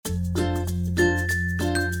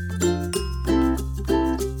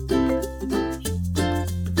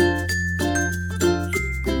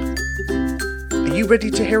ready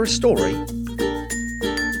to hear a story?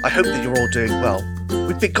 I hope that you're all doing well.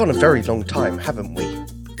 We've been gone a very long time, haven't we?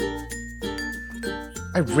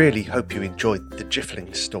 I really hope you enjoyed the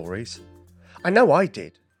Jiffling stories. I know I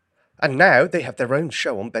did. And now they have their own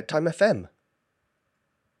show on Bedtime FM.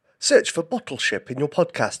 Search for Bottleship in your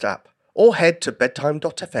podcast app or head to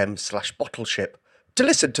bedtime.fm/bottleship to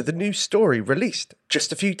listen to the new story released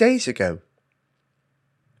just a few days ago.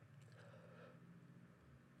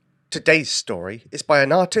 Today's story is by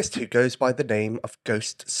an artist who goes by the name of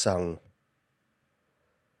Ghost Sung.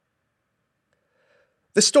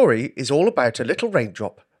 The story is all about a little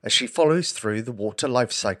raindrop as she follows through the water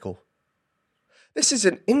life cycle. This is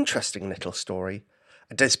an interesting little story,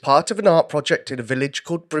 and is part of an art project in a village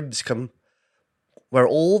called Brimscombe, where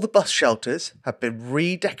all the bus shelters have been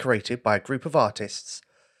redecorated by a group of artists.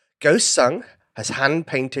 Ghost Sung has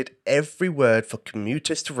hand-painted every word for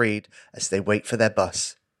commuters to read as they wait for their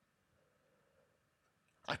bus.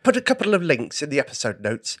 I've put a couple of links in the episode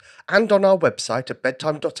notes and on our website at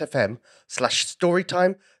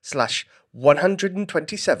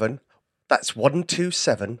bedtime.fm/storytime/127, that's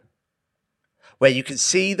 127, where you can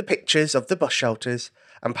see the pictures of the bus shelters,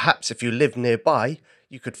 and perhaps if you live nearby,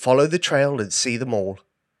 you could follow the trail and see them all.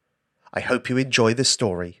 I hope you enjoy the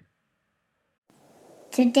story.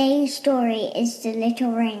 Today's story is The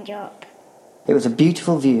Little Raindrop. It was a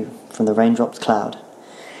beautiful view from the raindrop's cloud.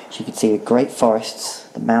 She could see the great forests,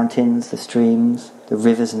 the mountains, the streams, the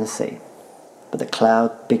rivers and the sea. But the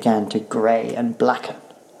cloud began to grey and blacken.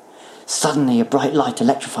 Suddenly a bright light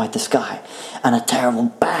electrified the sky, and a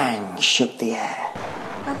terrible bang shook the air.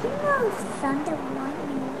 I think that was thunder and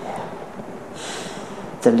lightning.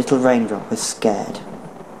 The little raindrop was scared.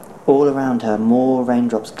 All around her, more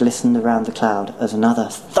raindrops glistened around the cloud as another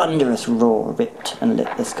thunderous roar ripped and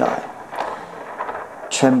lit the sky.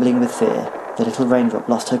 Trembling with fear, the little raindrop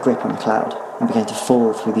lost her grip on the cloud and began to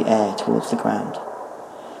fall through the air towards the ground.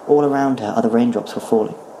 All around her, other raindrops were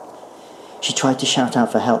falling. She tried to shout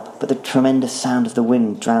out for help, but the tremendous sound of the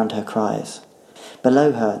wind drowned her cries.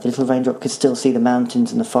 Below her, the little raindrop could still see the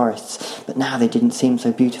mountains and the forests, but now they didn't seem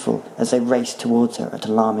so beautiful as they raced towards her at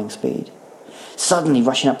alarming speed. Suddenly,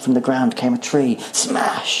 rushing up from the ground, came a tree.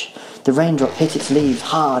 Smash! The raindrop hit its leaves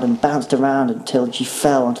hard and bounced around until she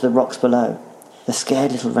fell onto the rocks below. The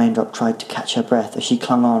scared little raindrop tried to catch her breath as she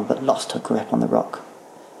clung on, but lost her grip on the rock.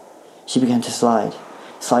 She began to slide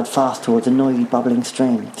fast towards a noisy, bubbling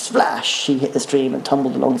stream. Splash! She hit the stream and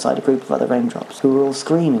tumbled alongside a group of other raindrops, who were all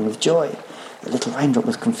screaming with joy. The little raindrop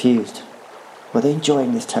was confused. Were they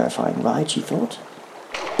enjoying this terrifying ride, she thought?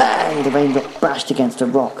 Bang! The raindrop bashed against a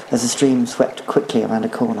rock as the stream swept quickly around a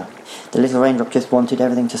corner. The little raindrop just wanted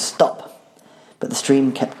everything to stop, but the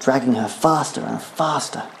stream kept dragging her faster and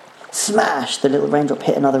faster. Smash! The little raindrop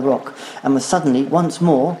hit another rock and was suddenly, once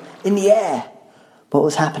more, in the air. What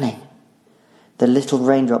was happening? The little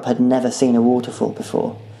raindrop had never seen a waterfall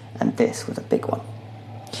before, and this was a big one.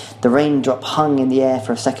 The raindrop hung in the air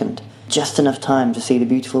for a second, just enough time to see the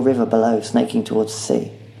beautiful river below snaking towards the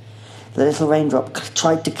sea. The little raindrop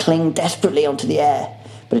tried to cling desperately onto the air,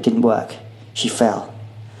 but it didn't work. She fell.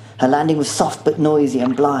 Her landing was soft but noisy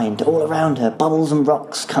and blind. All around her, bubbles and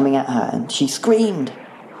rocks coming at her, and she screamed.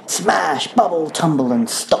 Smash, bubble, tumble, and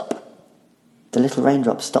stop. The little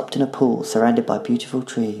raindrop stopped in a pool surrounded by beautiful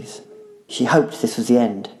trees. She hoped this was the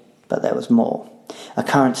end, but there was more. A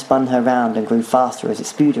current spun her round and grew faster as it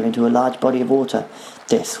spewed her into a large body of water.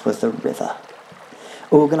 This was the river.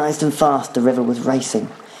 Organised and fast, the river was racing.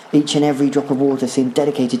 Each and every drop of water seemed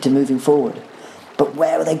dedicated to moving forward. But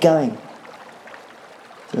where were they going?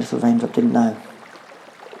 The little raindrop didn't know.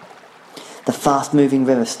 The fast-moving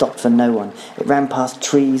river stopped for no one. It ran past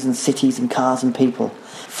trees and cities and cars and people.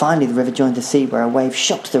 Finally, the river joined the sea, where a wave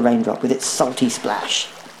shocked the raindrop with its salty splash.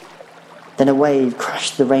 Then a wave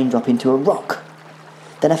crashed the raindrop into a rock.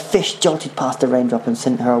 Then a fish jolted past the raindrop and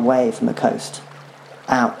sent her away from the coast.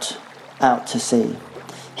 Out to sea.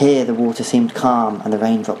 Here the water seemed calm and the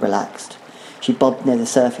raindrop relaxed. She bobbed near the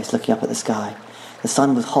surface, looking up at the sky. The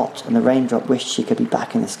sun was hot, and the raindrop wished she could be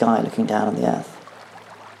back in the sky, looking down on the earth.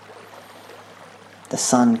 The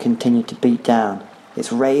sun continued to beat down.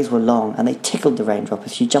 Its rays were long, and they tickled the raindrop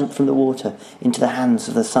as she jumped from the water into the hands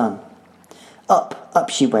of the sun. Up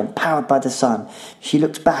she went, powered by the sun. She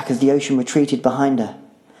looked back as the ocean retreated behind her,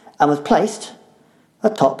 and was placed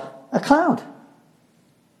atop a cloud.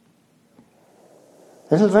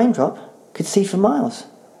 The little raindrop could see for miles.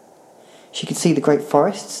 She could see the great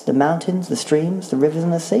forests, the mountains, the streams, the rivers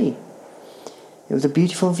and the sea. It was a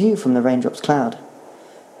beautiful view from the raindrop's cloud.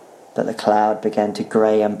 But the cloud began to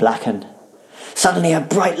grey and blacken. Suddenly a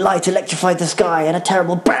bright light electrified the sky, and a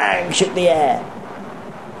terrible bang shook the air.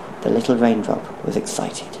 The little raindrop was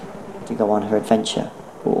excited to go on her adventure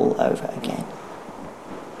all over again.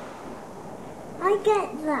 I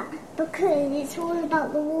get that because it's all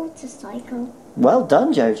about the water cycle. Well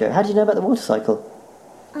done, Jojo. How do you know about the water cycle?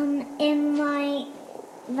 In my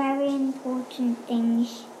very important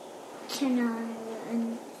things to know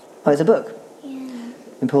and Oh, it's a book. yeah.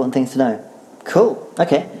 Important things to know. Cool.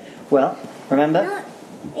 Okay. Well, remember? No,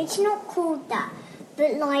 it's not called that,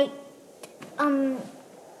 but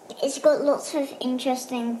it's got lots of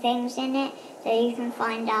interesting things in it that you can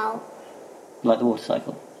find out. Like the water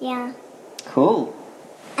cycle. Yeah. Cool.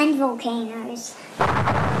 And volcanoes.